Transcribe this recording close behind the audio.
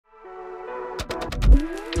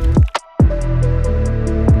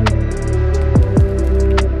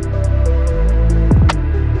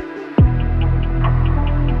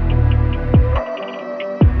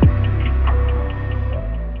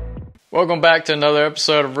Welcome back to another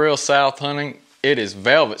episode of Real South Hunting. It is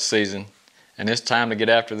velvet season, and it's time to get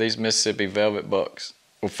after these Mississippi velvet bucks.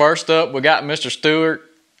 Well, first up, we got Mr. Stuart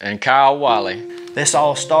and Kyle Wiley. This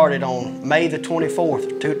all started on May the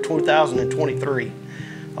 24th, 2023.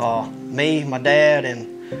 Me, my dad,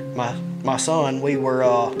 and my son, we were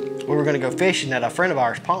going to go fishing at a friend of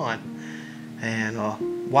ours' pond.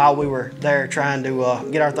 And while we were there trying to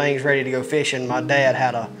get our things ready to go fishing, my dad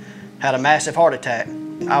had a massive heart attack.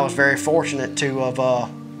 I was very fortunate to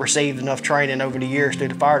have received enough training over the years through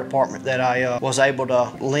the fire department that I was able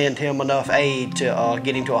to lend him enough aid to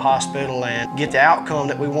get him to a hospital and get the outcome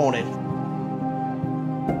that we wanted.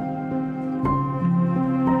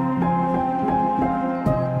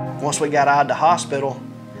 Once we got out of the hospital,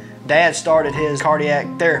 Dad started his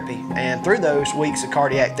cardiac therapy, and through those weeks of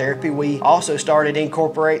cardiac therapy, we also started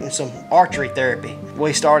incorporating some archery therapy.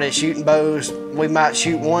 We started shooting bows. We might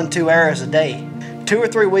shoot 1-2 arrows a day. 2 or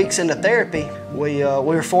 3 weeks into therapy, we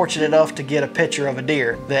were fortunate enough to get a picture of a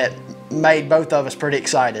deer that made both of us pretty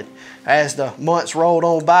excited. As the months rolled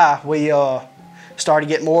on by, we started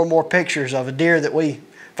getting more and more pictures of a deer that we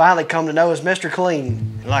finally come to know as Mr.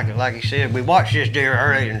 Clean. Like you said, we watched this deer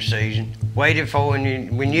early in the season, waited for,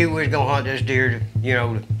 and we knew we was gonna hunt this deer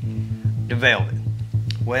to velvet.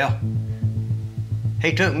 Well,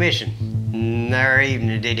 he took missing. That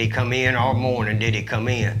evening did he come in, or morning did he come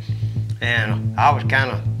in. And I was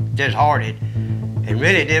kind of disheartened and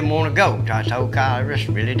really didn't want to go. I told Kyle I just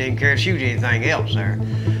really didn't care to shoot anything else there.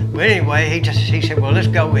 But anyway, he said, well, let's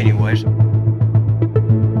go anyways. You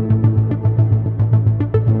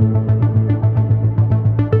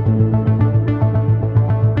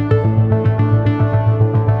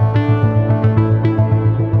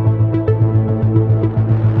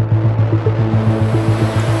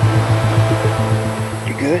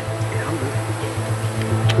good? Yeah, I'm good.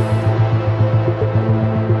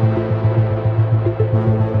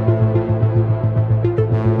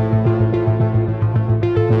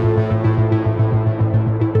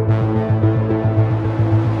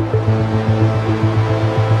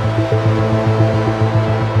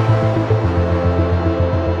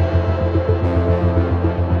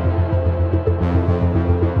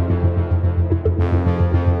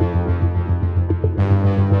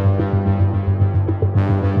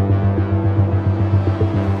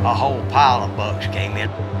 A whole pile of bucks came in.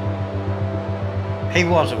 He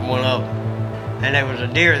wasn't one of them. And there was a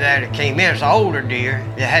deer there that came in. It's an older deer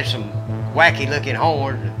that had some wacky looking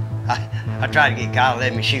horns. I tried to get Kyle to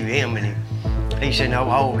let me shoot him, and he said, no,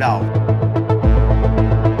 hold on.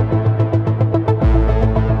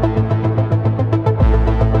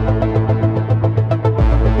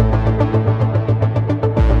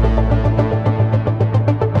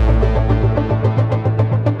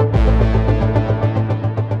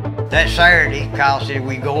 That Saturday, Kyle said,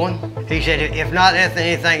 we going? He said, if not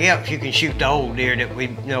anything else, you can shoot the old deer that we,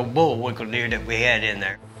 bullwinkle deer that we had in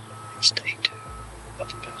there. Stay tuned.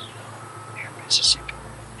 Both building on here in Mississippi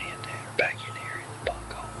and Dad are back in here in the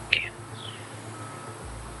buck hole again.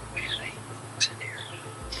 We had 8 bucks in here.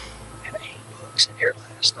 And 8 bucks in here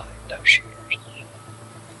last night. No shooters.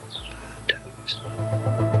 5 does.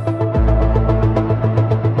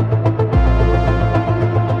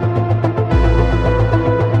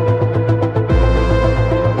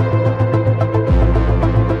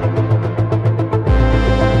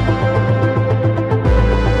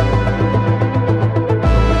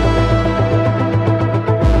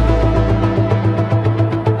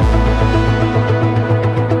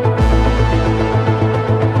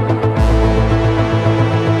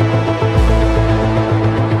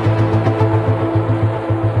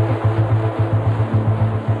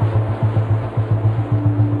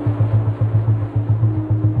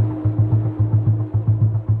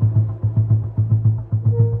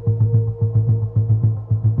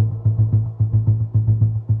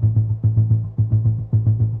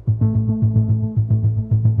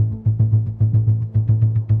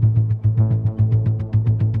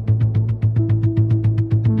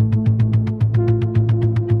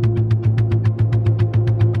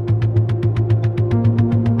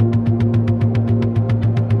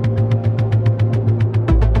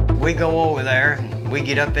 We go over there, we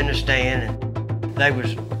get up in the stand, and there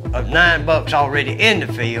was 9 bucks already in the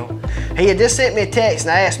field. He had just sent me a text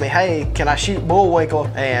and asked me, hey, can I shoot bullwinkle?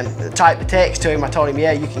 And typed the text to him. I told him,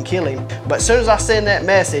 yeah, you can kill him. But as soon as I send that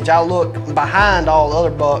message, I look behind all the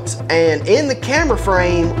other bucks, and in the camera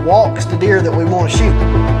frame walks the deer that we want to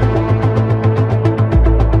shoot.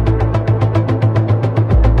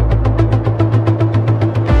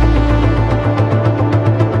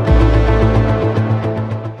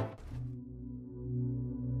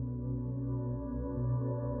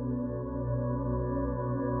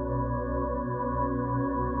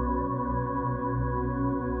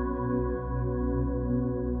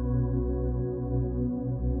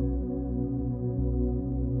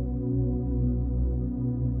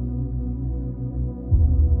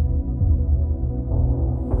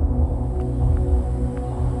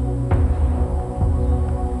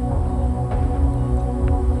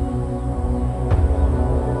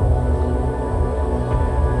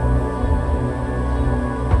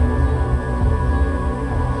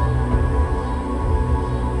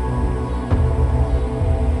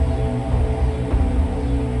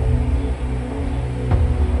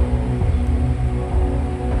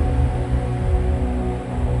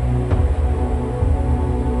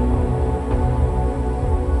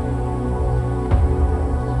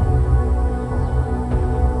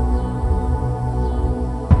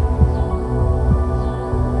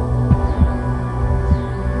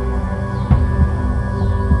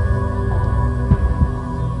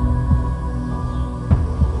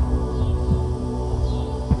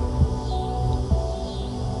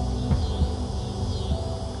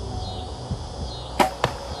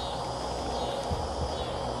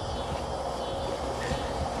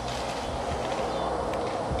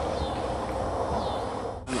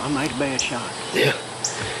 made a bad shot. Yeah.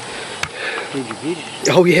 Did you get it?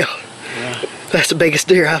 Oh yeah. Yeah. That's the biggest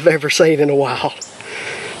deer I've ever seen in a while.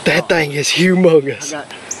 That thing is humongous. I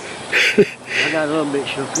got a little bit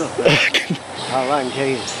shook up. All I can tell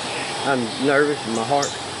you is I'm nervous in my heart.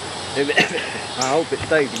 I hope it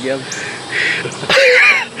stays together.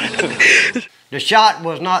 The shot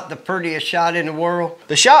was not the prettiest shot in the world.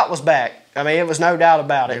 The shot was back. I mean, it was no doubt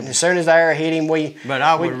about it. And as soon as the arrow hit him, But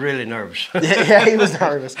I was really nervous. yeah, he was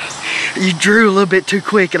nervous. You drew a little bit too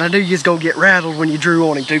quick, and I knew you was gonna get rattled when you drew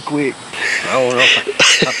on him too quick. I don't know.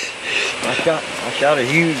 I shot a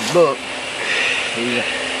huge buck. He was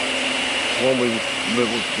one we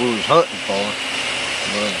was hunting for.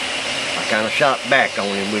 But I kind of shot back on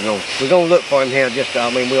him. We're gonna look for him here. We're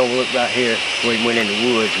gonna look right here where he went in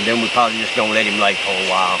the woods, and then we're probably just gonna let him lay for a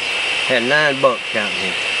while. Had 9 bucks counting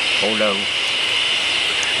him. Hold on.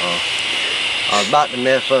 I was about to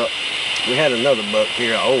mess up. We had another buck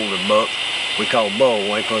here, an older buck. We called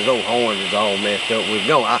Bullwink because those horns was all messed up.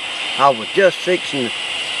 I was just fixing to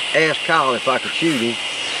ask Kyle if I could shoot him,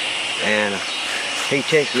 and he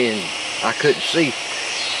texted me, and I couldn't see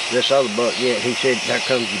this other buck yet. He said, "There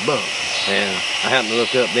comes your buck," and I happened to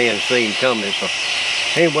look up then and see him coming. So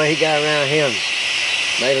anyway, he got around here and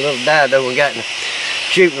made a little dido and got in the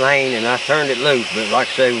shooting lane, and I turned it loose. But like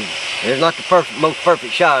I say, it's not the most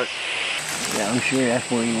perfect shot. Yeah, I'm sure that's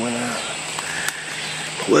where he went out.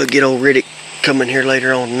 We'll get old Riddick coming here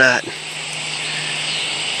later on tonight.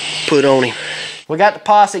 Put on him. We got the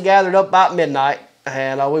posse gathered up about midnight,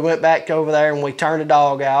 and we went back over there and we turned the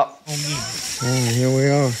dog out. And here we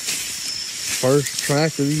are. First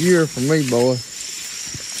track of the year for me, boy.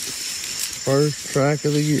 First track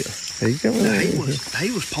of the year.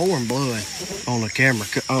 He was pouring blood on the camera,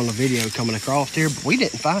 on the video coming across here, but we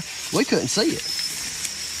couldn't see it.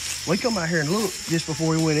 We come out here and look just before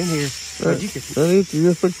we went in here. You can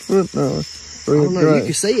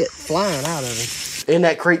see it flying out of him. In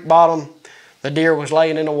that creek bottom, the deer was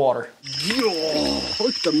laying in the water.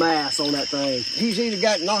 Look at the mass on that thing. He's either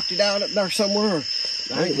got knocked it out up there somewhere.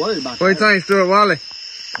 I ain't worried about that. What do you think, Stuart Wally?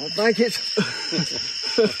 I think it's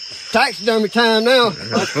taxidermy time now.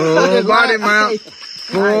 Full body mount.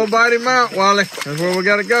 Full body mount, Wally. That's where we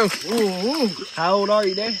gotta go. Ooh. How old are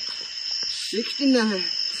you, Dad? 69.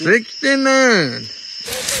 69.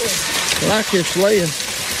 Like his slaying.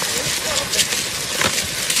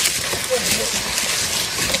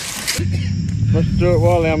 Mr. Stuart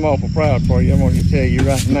Wally, I'm awful proud for you. I'm going to tell you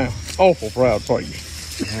right now. Awful proud for you.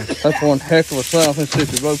 That's one heck of a South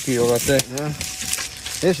Mississippi roadkill right there. Yeah.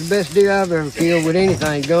 It's the best deer I've ever killed with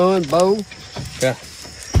anything, gun, bow. Yeah.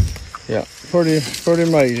 Yeah. Pretty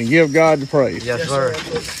amazing. Give God the praise. Yes, sir.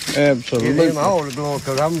 Absolutely. Give him all the glory,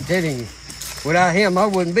 because I'm telling you, without him, I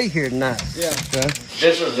wouldn't be here tonight. Yeah. Okay.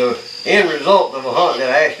 This is the end result of a hunt that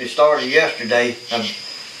I actually started yesterday. I've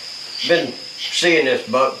been seeing this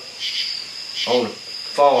buck on the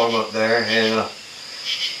farm up there, and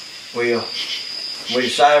we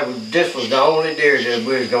decided this was the only deer that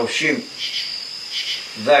we was gonna shoot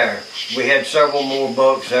there. We had several more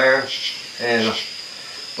bucks there, and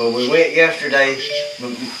but we went yesterday,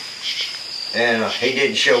 and he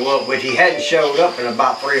didn't show up. But he hadn't showed up in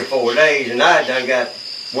about 3 or 4 days, and I done got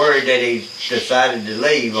worried that he decided to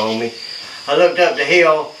leave on me. I looked up the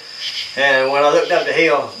hill, and when I looked up the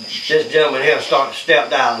hill, this gentleman here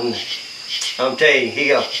stepped out, and I'm telling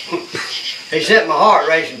you, he sent my heart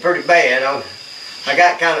racing pretty bad. I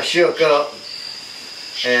got kind of shook up,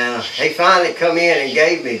 and he finally come in and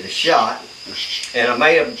gave me the shot, and I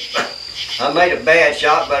made a bad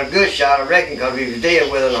shot, but a good shot, I reckon, because he was dead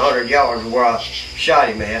within 100 yards of where I shot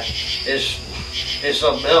him at. It's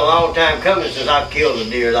a long time coming since I've killed a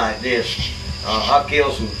deer like this. I've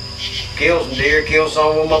killed some deer, killed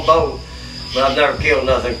some with my bow, but I've never killed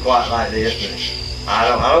nothing quite like this. But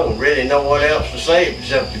I don't really know what else to say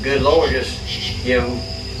except the good Lord just,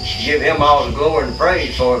 give him all the glory and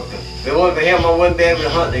praise for it. If it wasn't for him, I wouldn't be able to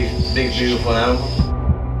hunt these beautiful animals.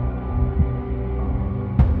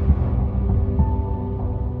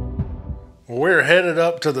 We're headed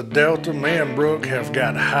up to the Delta. Me and Brook have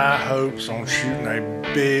got high hopes on shooting a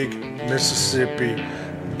big Mississippi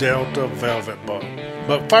Delta velvet buck.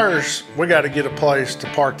 But first, we got to get a place to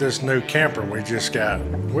park this new camper we just got.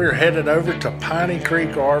 We're headed over to Piney Creek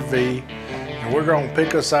RV, and we're going to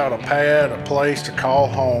pick us out a pad, a place to call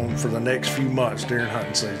home for the next few months during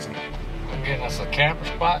hunting season. Getting us a camper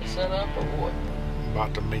spot set up or what?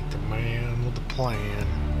 About to meet the man with the plan.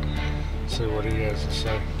 See what he has to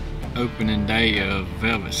say. Opening day of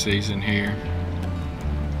velvet season here,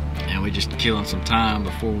 and we're just killing some time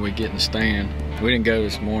before we get in the stand. We didn't go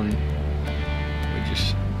this morning. We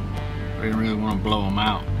didn't really want to blow them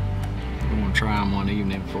out. We want to try them one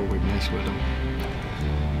evening before we mess with them.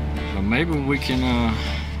 So maybe we can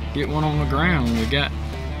get one on the ground. We got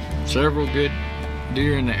several good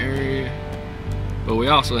deer in the area, but we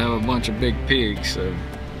also have a bunch of big pigs, so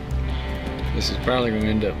this is probably going to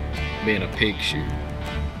end up being a pig shoot.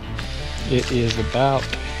 It is about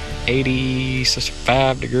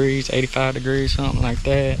 85 degrees, something like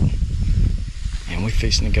that. And we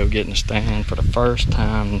fixing to go get in the stand for the first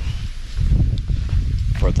time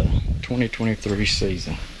for the 2023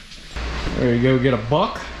 season. There you go, get a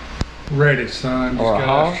buck. Ready, son. Just Or a got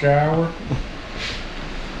hog. a shower.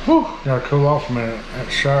 Whew, gotta cool off a minute.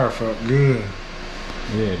 That shower felt good.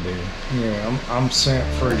 Yeah, dude. Yeah, I'm scent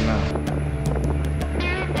free now.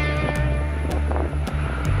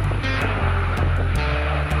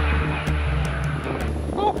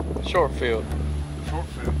 Short field. Short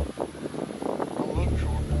field. Don't look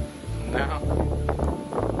short. No.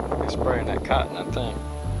 He's spraying that cotton, I think.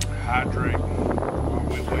 Hydrate while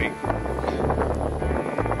we wait.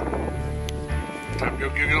 Time to go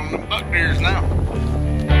get on them buck deers now.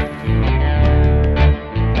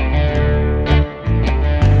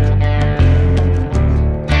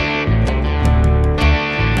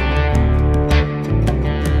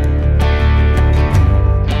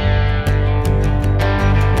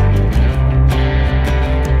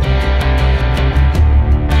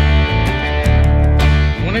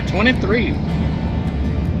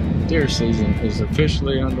 Deer season is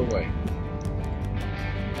officially underway.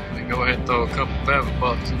 We go ahead and throw a couple velvet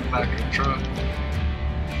bucks in the back of the truck.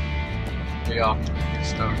 Be off to get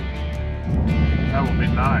started. That would be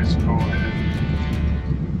nice, boy.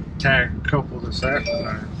 Tag a couple this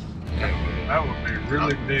afternoon. That would be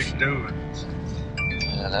really big doings.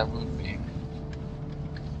 Yeah, that would be.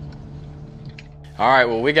 All right,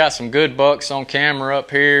 well, we got some good bucks on camera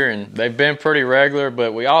up here, and they've been pretty regular,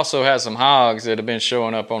 but we also have some hogs that have been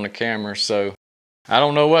showing up on the camera, so I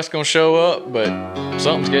don't know what's gonna show up, but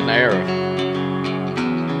something's getting an arrow.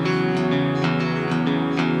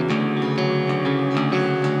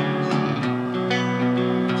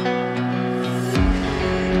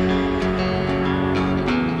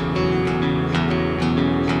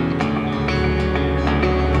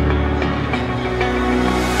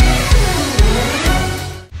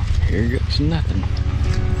 Here goes nothing.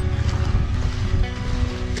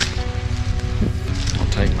 I'll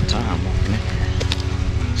take my time walking in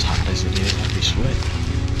here. As hot as it is, I'll be sweating.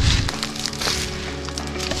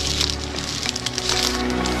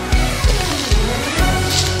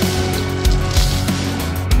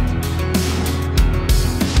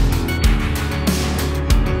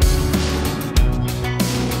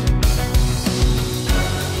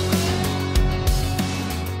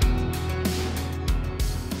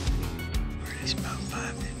 It's about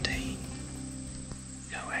 5:15.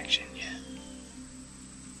 No action yet.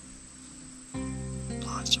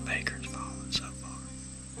 Lots of acorns falling so far.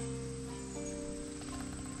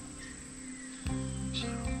 So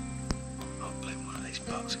hopefully one of these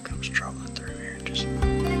bucks will come strolling through here and just.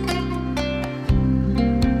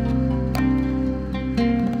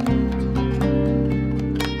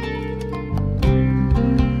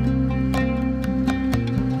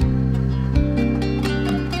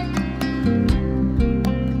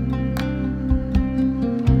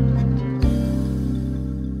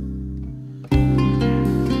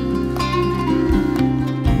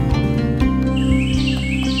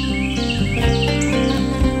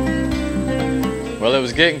 Well, it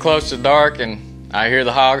was getting close to dark and I hear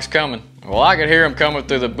the hogs coming. Well, I could hear them coming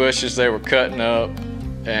through the bushes they were cutting up,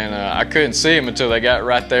 and I couldn't see them until they got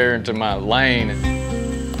right there into my lane.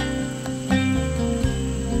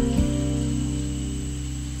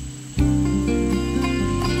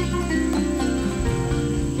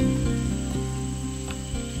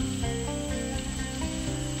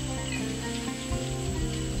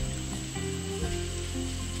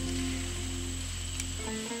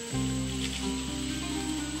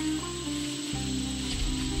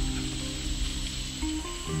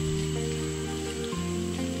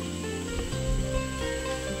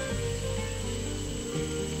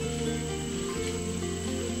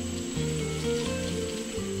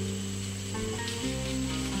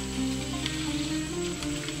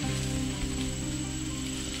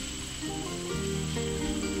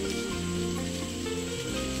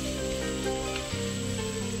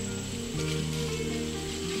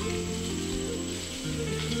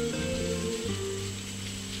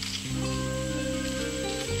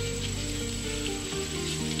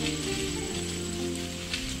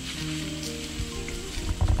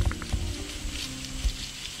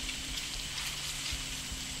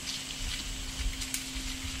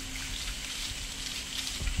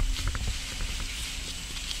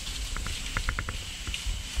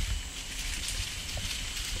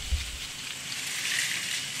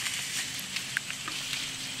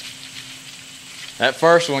 That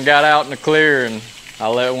first one got out in the clear and I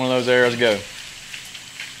let one of those arrows go.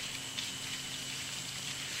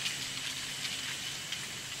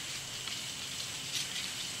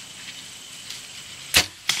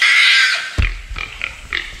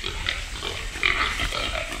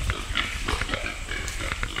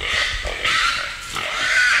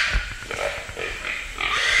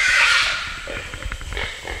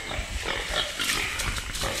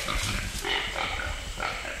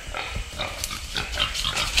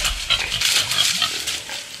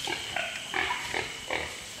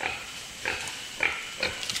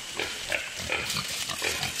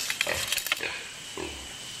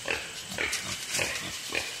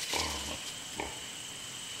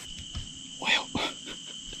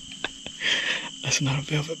 That's not a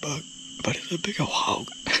velvet bug, but it's a big old hog.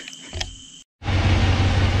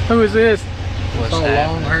 Who is this? It's a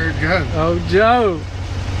long-haired Joe. Oh, Joe.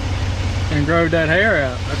 And grow that hair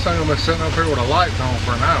out. That thing will be sitting up here with a light on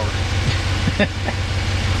for an hour.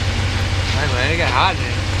 Hey man, it got hot in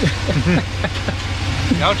here.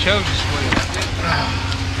 Y'all chose to swim.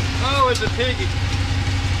 Oh, it's a piggy.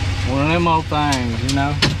 One of them old things, you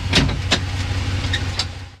know.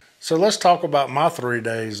 So let's talk about my 3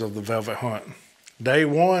 days of the velvet hunt. Day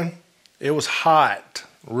 1, it was hot,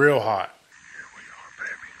 real hot. Here we are,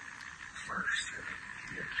 baby. First,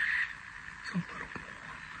 yes, it's a little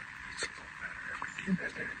warm. It's a little better after getting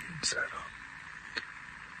in there and getting set up.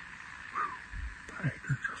 Whew. The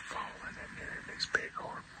acres are falling in there in these big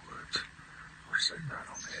hardwoods. We're sitting right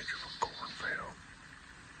on the edge of a cornfield.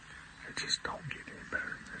 It just don't get any better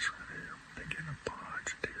than this right here. They're getting a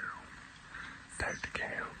bunch of deer on tactic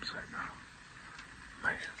hams and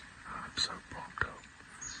man, I'm so pumped up.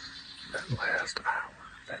 That last hour,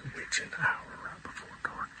 that witching hour right before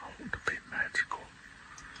dark, ought to be magical.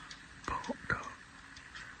 Pumped up.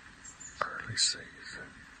 Early season,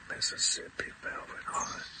 Mississippi velvet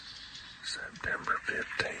hunt, September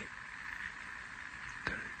 15th.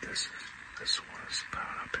 Dude, this is what it's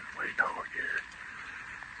about. I've been waiting all year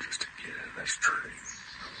just to get in this tree,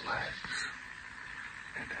 relax,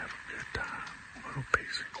 and have a good time. A little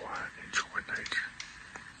peace and quiet, enjoy nature.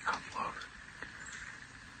 I love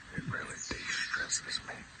it. It really de-stresses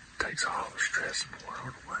me. Takes all the stress in the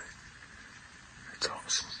world away. It's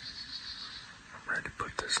awesome. I'm ready to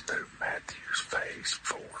put this new Matthews Phase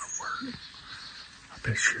 4 to work. I've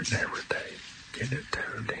been shooting every day, getting it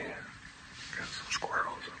tuned in. Got some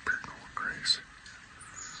squirrels up here going crazy.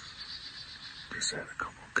 Just had a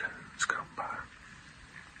couple of coons come by.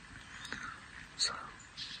 So,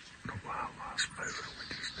 the wildlife's moving.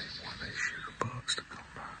 We just need one of these shooter bugs to come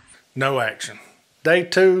by. No action. Day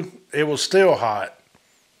 2, it was still hot.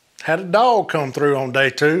 Had a dog come through on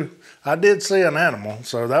day 2. I did see an animal,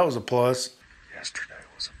 so that was a plus. Yesterday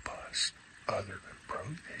was a bust. Other than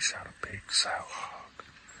Brook, he shot a big sow hog.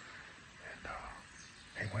 And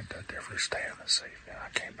he went to a different stand this evening. I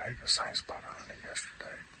came back to the same spot on it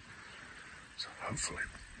yesterday. So hopefully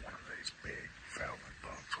one of these big velvet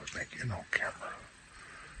bugs with me getting on camera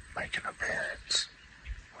make an appearance.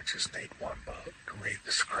 We just need one bug to read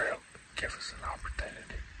the script. Give us an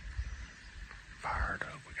opportunity. Fired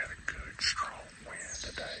up. We got a good, strong wind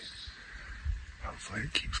today. Hopefully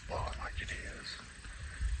it keeps blowing like it is.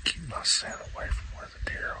 Keep my scent away from where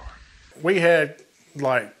the deer are. We had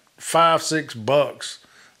like 5-6 bucks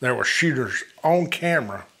that were shooters on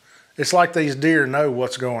camera. It's like these deer know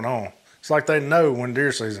what's going on. It's like they know when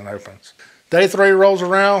deer season opens. Day 3 rolls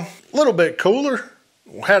around, a little bit cooler.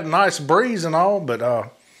 Had a nice breeze and all, but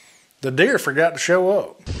the deer forgot to show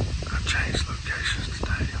up. I changed locations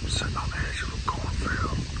today. I'm sitting on the edge of a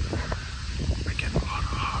cornfield. Been getting a lot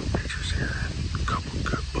of hog pictures here and a couple of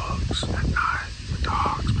good bugs at night. But the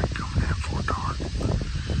hogs been coming in before dark.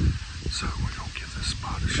 So we're going to give this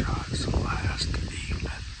spot a shot. It's the last evening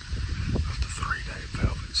of the 3-day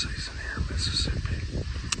velvet season here in Mississippi.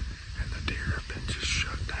 And the deer have been just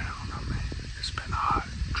shut down. I mean, it's been hot,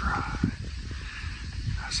 dry.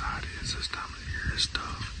 That's how it is this time of the year. It's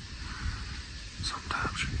tough.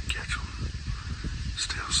 Sometimes you can catch them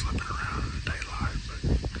still slipping around in the daylight, but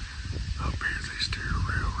up here these deer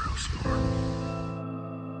are real smart.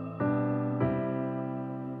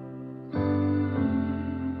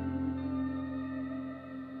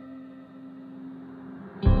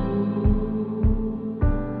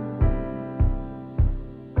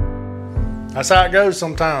 That's how it goes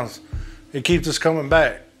sometimes. It keeps us coming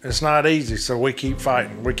back. It's not easy, so we keep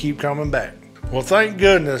fighting. We keep coming back. Well, thank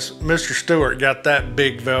goodness Mr. Stuart got that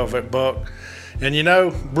big velvet buck. And you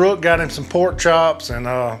know, Brook got him some pork chops, and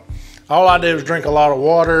all I did was drink a lot of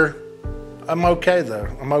water. I'm okay though,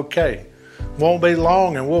 I'm okay. Won't be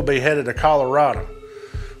long and we'll be headed to Colorado.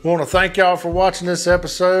 Want to thank y'all for watching this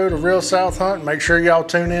episode of Real South Hunt. Make sure y'all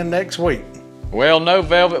tune in next week. Well, no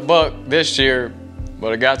velvet buck this year,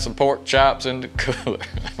 but I got some pork chops in the cooler.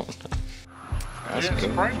 That's a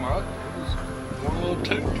spring mud. One little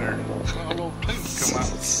tooth there. One little tooth come out.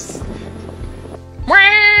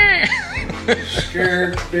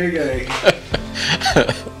 Scared Big A.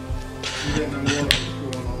 You didn't know what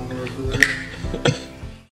was going on over there.